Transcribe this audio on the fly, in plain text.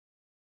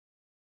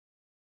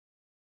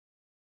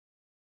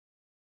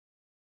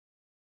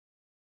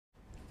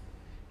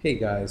Hey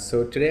guys,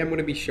 so today I'm going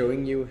to be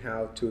showing you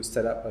how to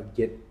set up a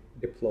Git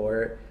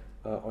deployer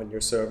on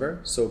your server.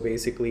 So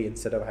basically,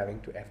 instead of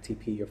having to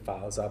FTP your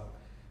files up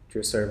to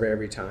your server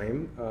every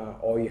time,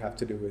 all you have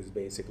to do is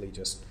basically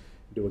just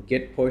do a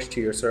Git push to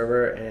your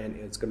server and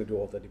it's going to do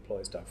all the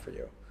deploy stuff for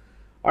you.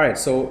 All right,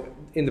 so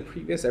in the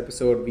previous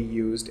episode, we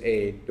used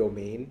a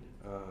domain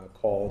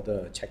called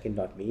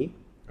checkin.me.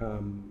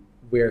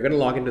 We're going to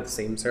log into the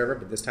same server,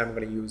 but this time I'm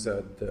going to use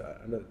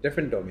another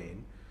different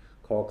domain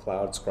called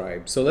Cloud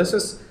Scribe. So let's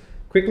just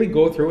quickly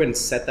go through and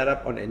set that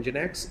up on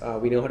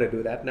Nginx. We know how to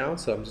do that now,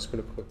 so I'm just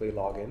going to quickly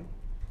log in.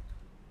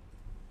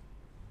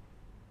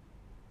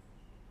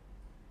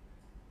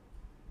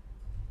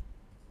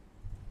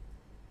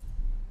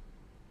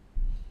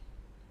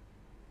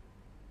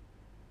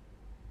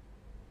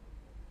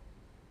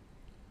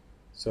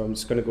 So I'm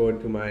just going to go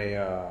into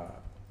my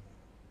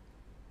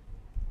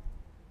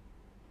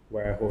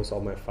where I host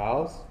all my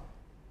files.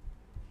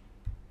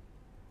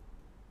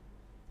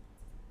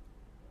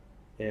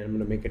 And I'm going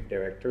to make a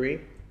directory.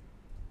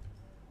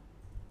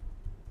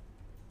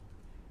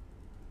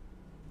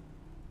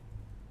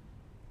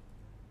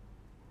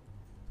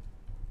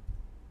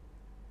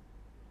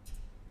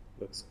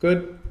 Looks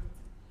good.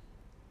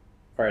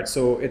 All right,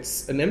 so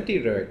it's an empty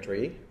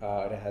directory.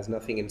 It has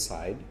nothing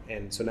inside.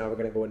 And so now we're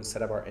going to go and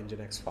set up our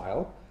Nginx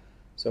file.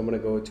 So I'm going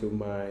to go to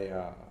my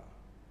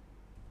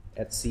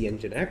etc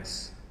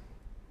Nginx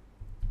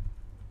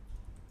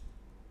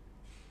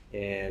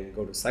and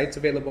go to sites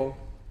available.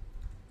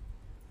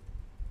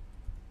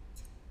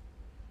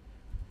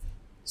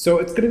 So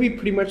it's going to be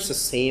pretty much the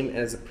same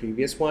as the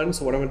previous one.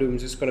 So what I'm going to do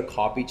is just going to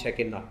copy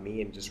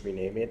checkin.me and just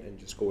rename it and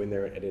just go in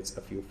there and edit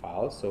a few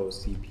files. So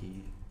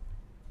cp,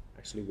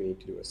 actually we need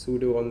to do a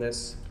sudo on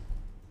this.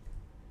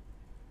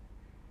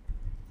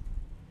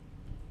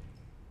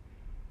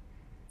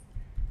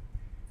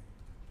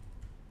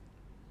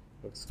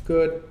 Looks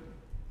good.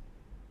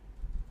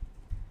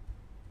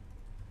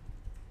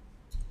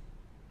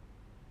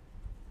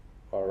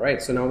 All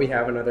right, so now we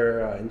have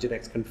another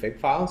Nginx config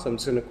file. So I'm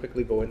just going to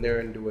quickly go in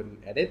there and do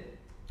an edit.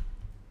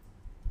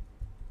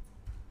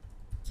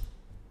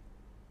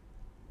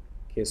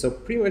 Okay, so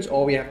pretty much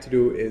all we have to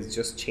do is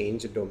just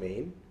change the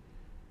domain.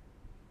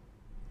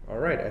 All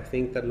right, I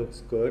think that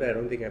looks good. I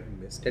don't think I've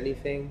missed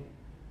anything.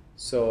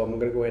 So I'm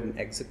going to go ahead and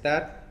exit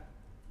that.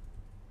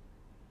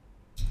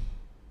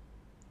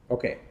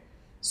 Okay,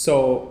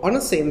 so on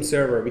the same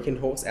server, we can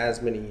host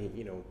as many,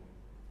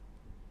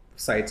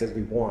 sites as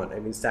we want. I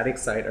mean, static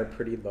sites are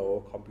pretty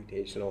low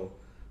computational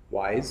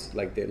wise,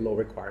 like they're low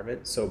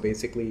requirement. So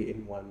basically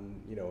in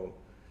one,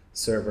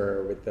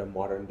 server with the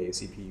modern day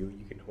CPU,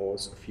 you can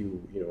host a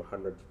few,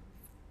 100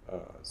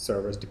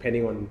 servers,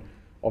 depending on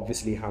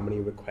obviously how many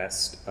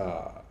requests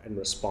and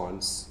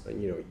response,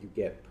 you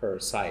get per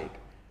site.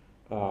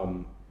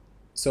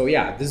 So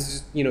yeah, this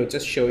is,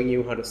 just showing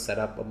you how to set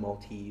up a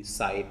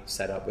multi-site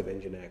setup with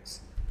Nginx.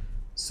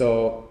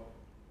 So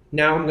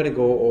now I'm going to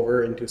go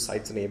over into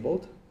sites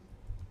enabled.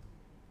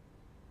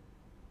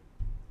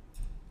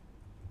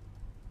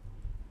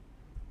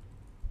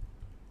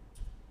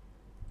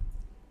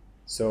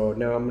 So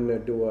now I'm going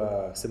to do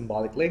a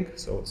symbolic link.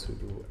 So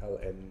sudo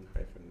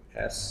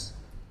ln-s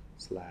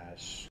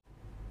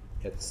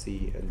 /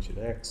 etc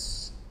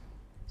Nginx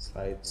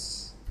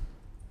sites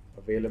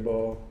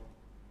available.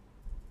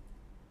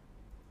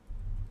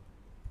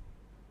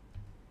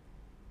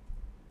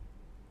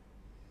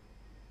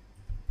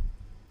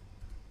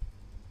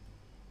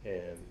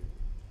 And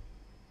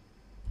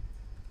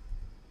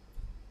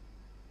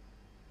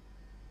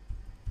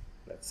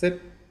that's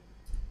it.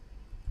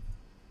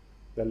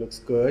 That looks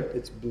good.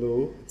 It's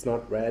blue. It's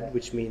not red,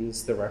 which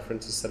means the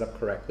reference is set up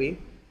correctly.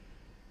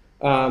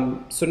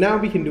 So now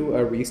we can do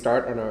a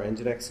restart on our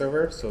Nginx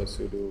server. So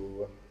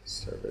sudo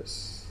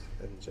service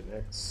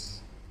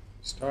Nginx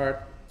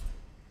start.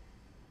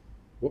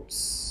 Whoops,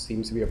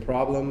 seems to be a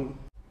problem.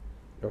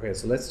 Okay,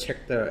 so let's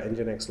check the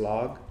Nginx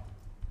log.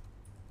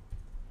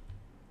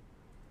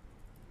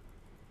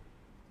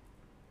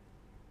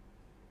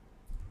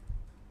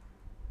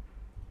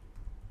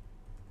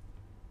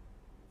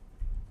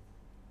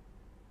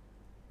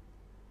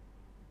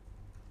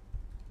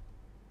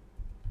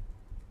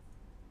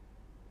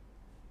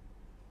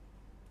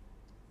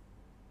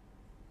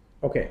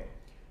 Okay,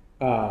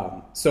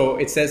 so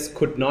it says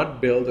could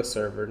not build a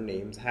server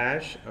names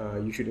hash.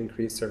 You should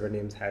increase server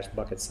names hash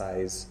bucket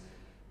size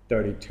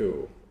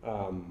 32.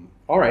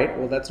 All right,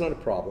 well that's not a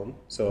problem.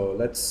 So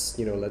let's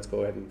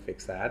go ahead and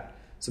fix that.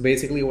 So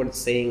basically, what it's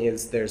saying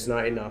is there's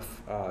not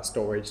enough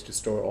storage to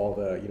store all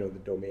the the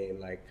domain,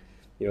 like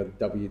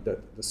the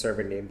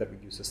server name that we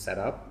use to set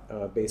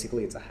up.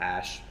 Basically, it's a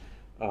hash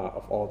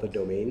of all the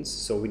domains.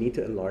 So we need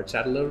to enlarge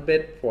that a little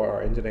bit for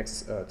our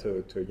Nginx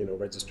to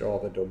register all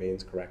the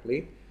domains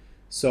correctly.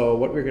 So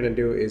what we're going to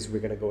do is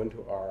we're going to go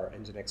into our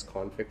Nginx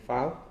config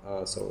file.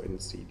 So in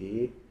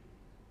cd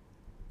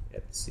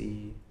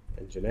etc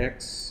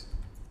Nginx,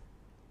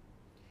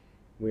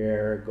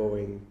 we're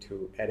going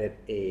to edit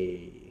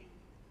a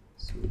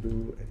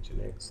sudo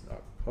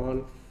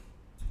nginx.conf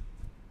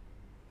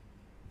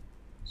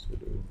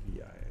sudo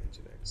vim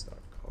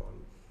nginx.conf.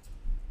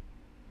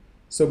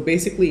 So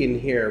basically in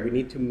here, we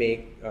need to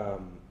make,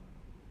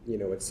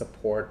 it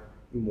support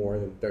more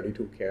than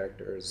 32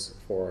 characters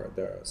for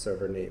the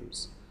server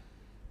names.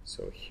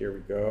 So here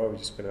we go. We're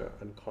just gonna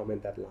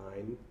uncomment that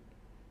line.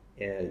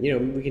 And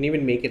we can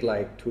even make it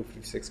like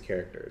 256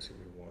 characters if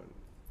we want.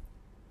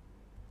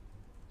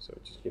 So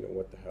just,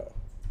 what the hell.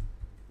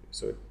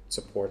 So it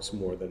supports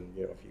more than,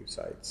 a few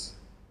sites.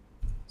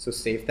 So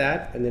save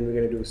that, and then we're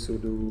gonna do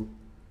sudo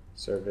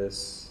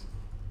service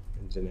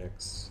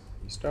nginx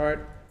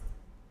restart.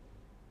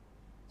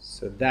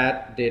 So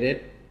that did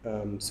it.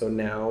 So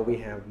now we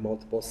have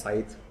multiple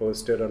sites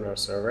hosted on our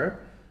server,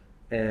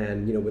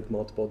 and with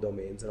multiple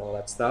domains and all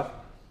that stuff.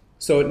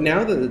 So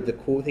now the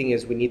cool thing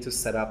is we need to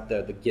set up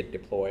the git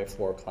deploy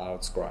for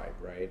Cloud Scribe,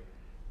 right?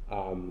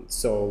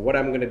 So what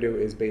I'm going to do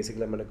is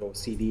basically I'm going to go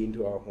cd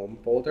into our home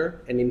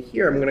folder, and in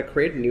here I'm going to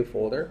create a new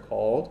folder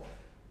called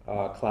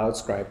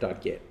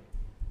cloudscribe.git.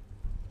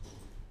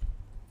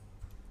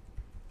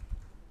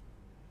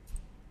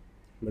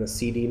 I'm going to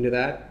cd into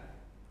that.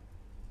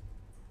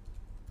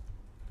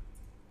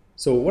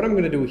 So what I'm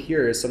going to do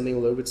here is something a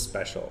little bit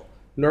special.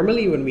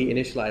 Normally when we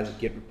initialize a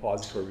Git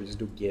repository, we just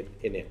do git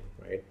init,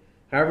 right?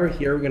 However,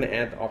 here we're going to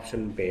add the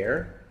option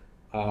bear.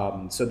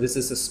 So this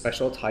is a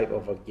special type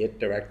of a Git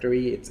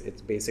directory.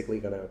 It's basically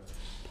going to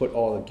put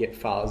all the Git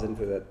files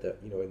into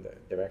in the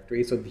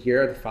directory. So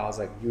here are the files,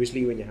 like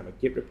usually when you have a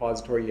Git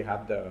repository, you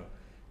have the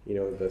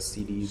the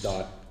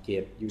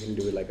cd.git. You can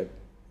do like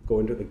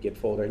go into the Git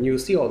folder and you'll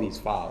see all these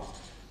files.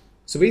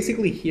 So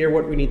basically here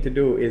what we need to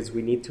do is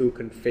we need to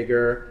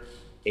configure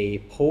a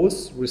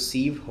post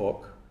receive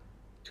hook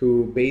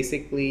to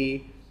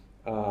basically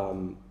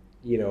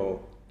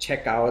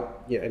check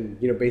out and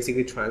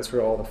basically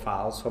transfer all the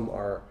files from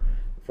our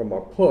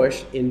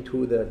push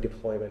into the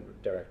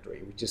deployment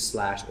directory, which is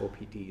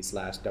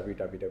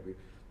 /opt/www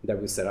that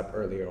we set up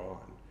earlier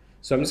on.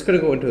 So I'm just going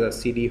to go into the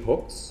cd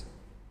hooks,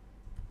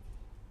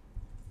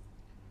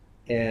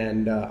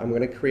 and I'm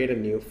going to create a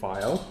new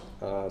file.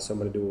 So I'm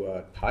going to do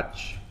a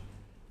touch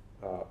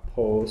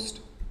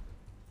post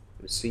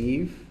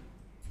receive.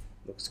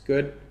 Looks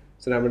good.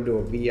 So now I'm going to do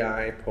a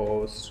vi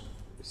post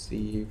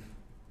receive.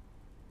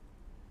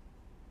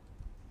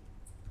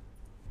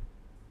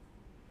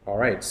 All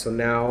right, so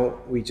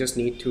now we just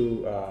need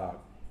to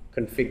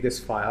configure this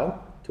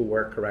file to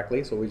work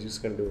correctly. So we're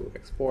just going to do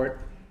export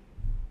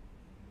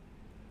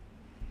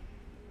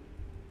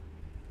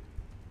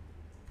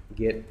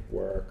git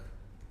work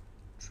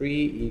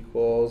tree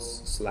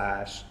equals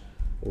 /opt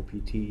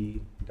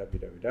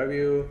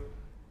www,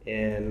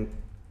 and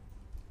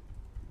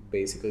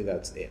basically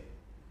that's it.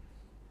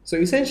 So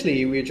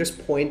essentially, we're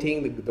just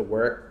pointing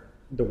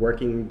the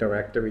working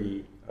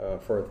directory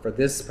for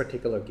this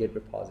particular Git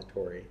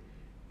repository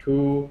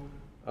to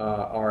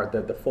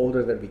the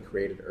folder that we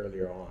created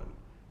earlier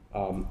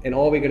on. And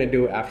all we're going to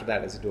do after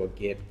that is do a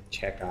git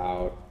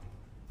checkout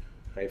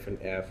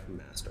 -f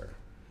master.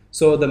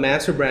 So the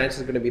master branch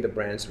is going to be the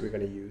branch that we're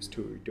going to use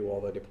to do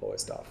all the deploy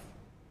stuff.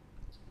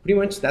 Pretty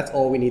much that's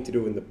all we need to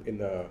do in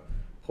the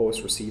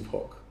post receive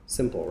hook.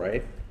 Simple,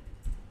 right?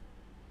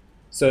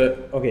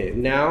 So, okay,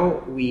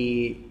 now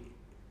we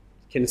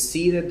can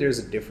see that there's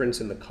a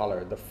difference in the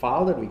color. The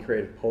file that we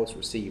created post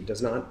receive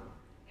does not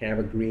have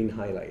a green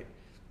highlight.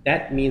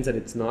 That means that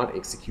it's not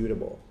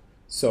executable.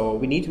 So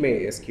we need to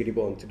make it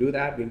executable, and to do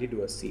that, we need to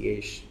do a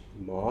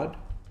chmod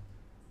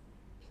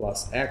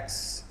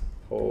 +x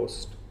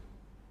post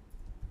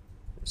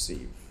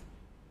receive.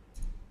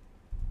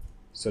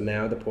 So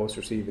now the post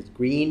receive is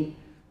green.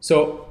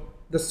 So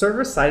the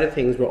server side of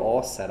things were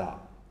all set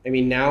up. I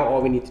mean, now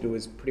all we need to do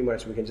is pretty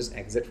much we can just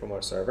exit from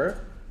our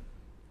server.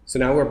 So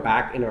now we're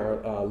back in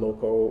our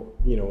local,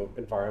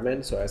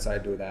 environment. So as I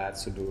do that,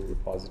 sudo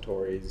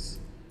repositories.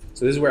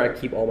 So this is where I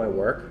keep all my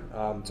work. So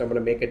I'm going to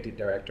make a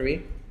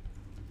directory,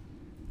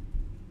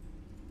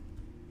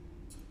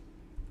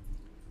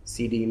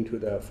 cd into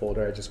the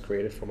folder I just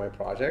created for my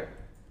project,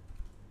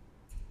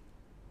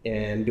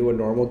 and do a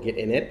normal git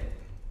init.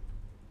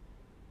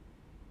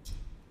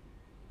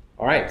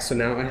 All right, so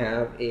now I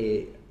have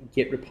a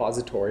Git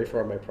repository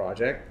for my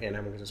project, and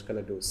I'm just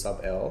going to do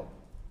sub-L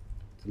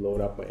to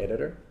load up my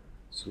editor.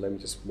 So let me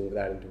just move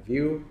that into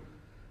view.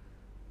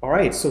 All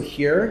right, so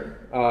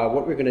here,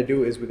 what we're going to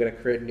do is we're going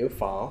to create a new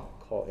file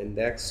called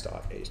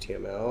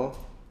index.html.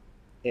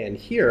 And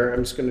here,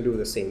 I'm just going to do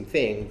the same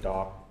thing,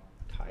 doc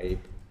type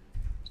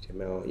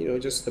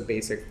HTML, just the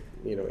basic,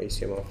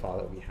 HTML file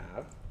that we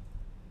have.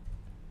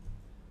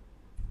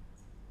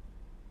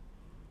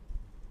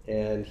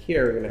 And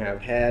here we're going to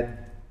have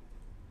head,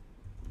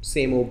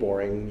 same old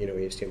boring,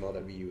 HTML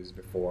that we used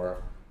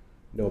before,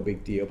 no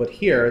big deal. But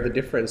here, the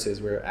difference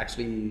is we're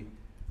actually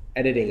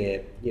editing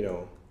it,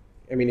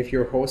 I mean, if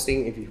you're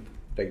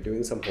like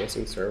doing some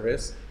hosting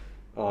service,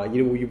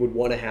 you would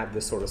want to have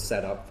this sort of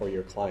setup for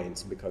your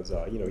clients because,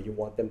 you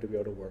want them to be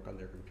able to work on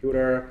their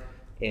computer,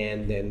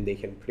 and then they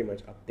can pretty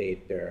much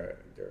update their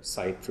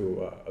site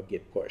through a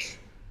git push.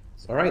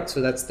 All right, so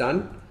that's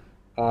done.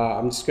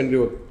 I'm just going to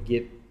do a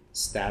git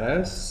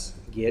status,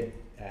 git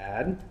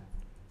add,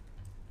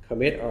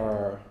 commit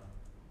our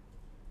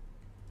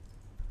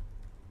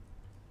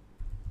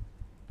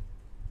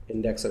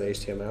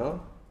index.html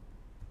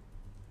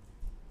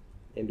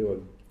and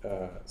do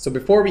a, so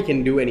before we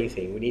can do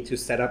anything, we need to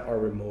set up our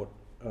remote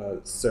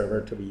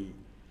server to be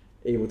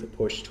able to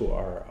push to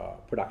our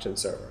production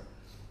server.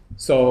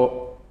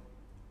 So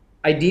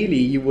ideally,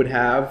 you would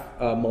have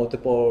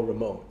multiple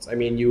remotes. I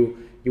mean, you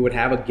would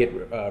have a Git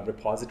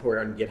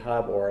repository on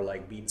GitHub or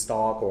like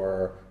Beanstalk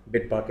or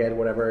Bitbucket,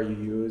 whatever you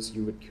use.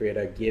 You would create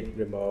a Git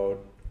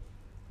remote,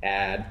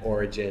 add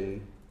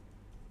origin,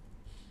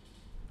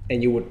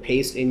 and you would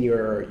paste in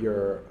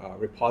your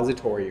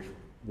repository,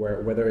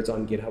 whether it's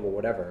on GitHub or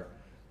whatever.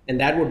 And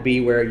that would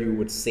be where you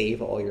would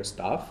save all your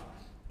stuff.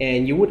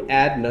 And you would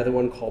add another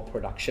one called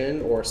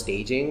production or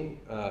staging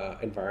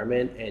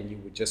environment, and you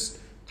would just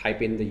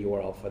type in the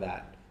URL for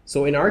that.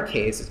 So in our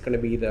case, it's going to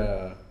be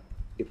the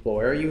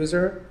deployer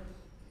user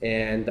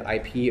and the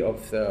IP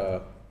of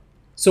the.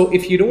 So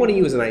if you don't want to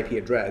use an IP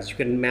address, you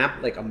can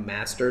map like a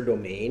master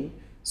domain.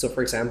 So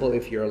for example,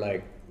 if you're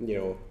like,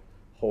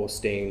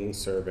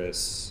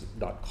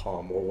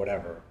 hostingservice.com or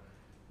whatever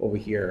over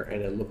here,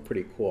 and it looked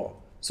pretty cool.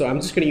 So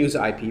I'm just going to use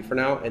the IP for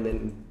now and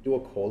then do a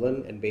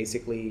colon and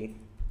basically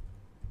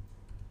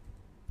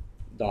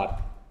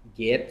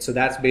 .git. So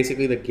that's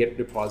basically the Git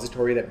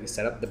repository that we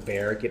set up, the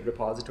bare Git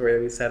repository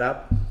that we set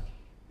up.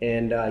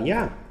 And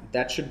yeah,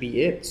 that should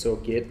be it. So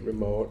git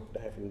remote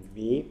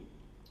 -v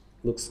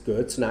looks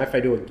good. So now if I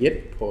do a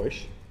git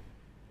push,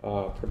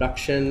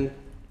 production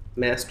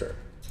master.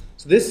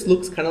 So this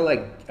looks kind of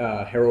like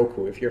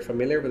Heroku. If you're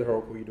familiar with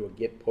Heroku, you do a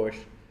git push,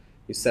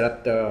 you set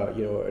up the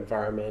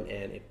environment,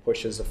 and it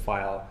pushes a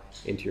file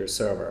into your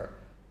server.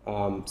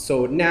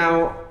 So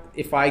now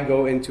if I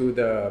go into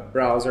the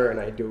browser and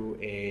I do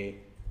a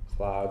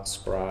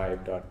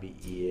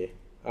cloudscribe.be,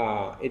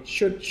 it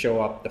should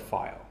show up the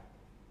file.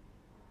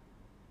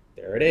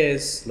 There it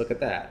is. Look at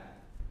that.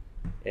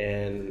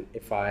 And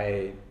if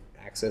I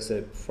access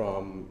it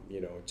from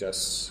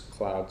just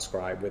Cloud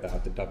Scribe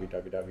without the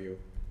www,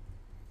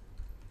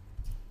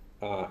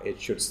 it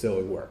should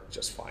still work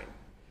just fine.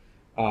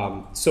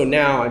 So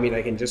now, I mean,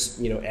 I can just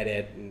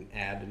edit and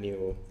add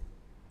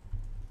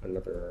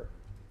another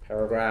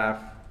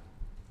paragraph,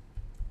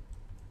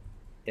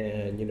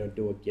 and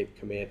do a git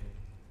commit.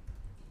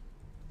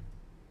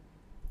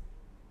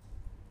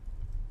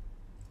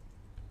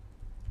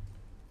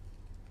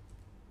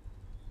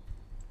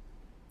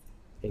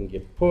 And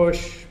git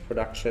push,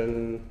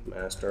 production,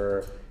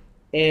 master,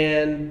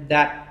 and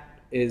that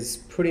is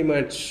pretty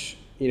much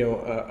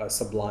a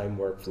sublime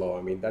workflow.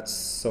 I mean, that's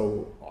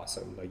so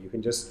awesome. Like you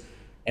can just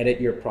edit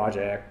your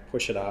project,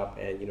 push it up,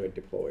 and it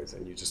deploys,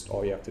 and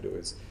all you have to do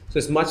is, so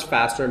it's much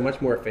faster and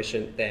much more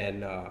efficient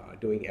than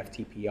doing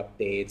FTP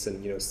updates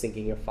and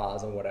syncing your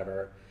files and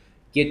whatever.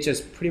 Git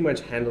just pretty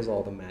much handles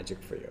all the magic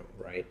for you,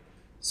 right?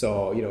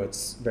 So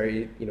it's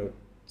very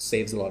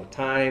saves a lot of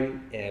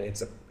time, and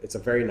it's a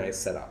very nice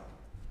setup.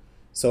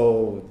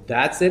 So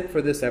that's it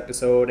for this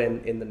episode,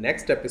 and in the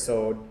next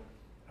episode,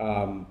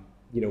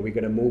 we're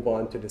going to move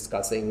on to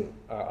discussing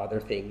other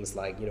things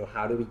like,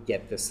 how do we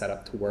get this set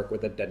up to work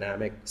with a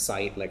dynamic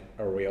site like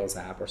a Rails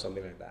app or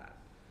something like that.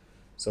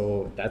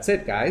 So that's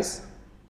it, guys.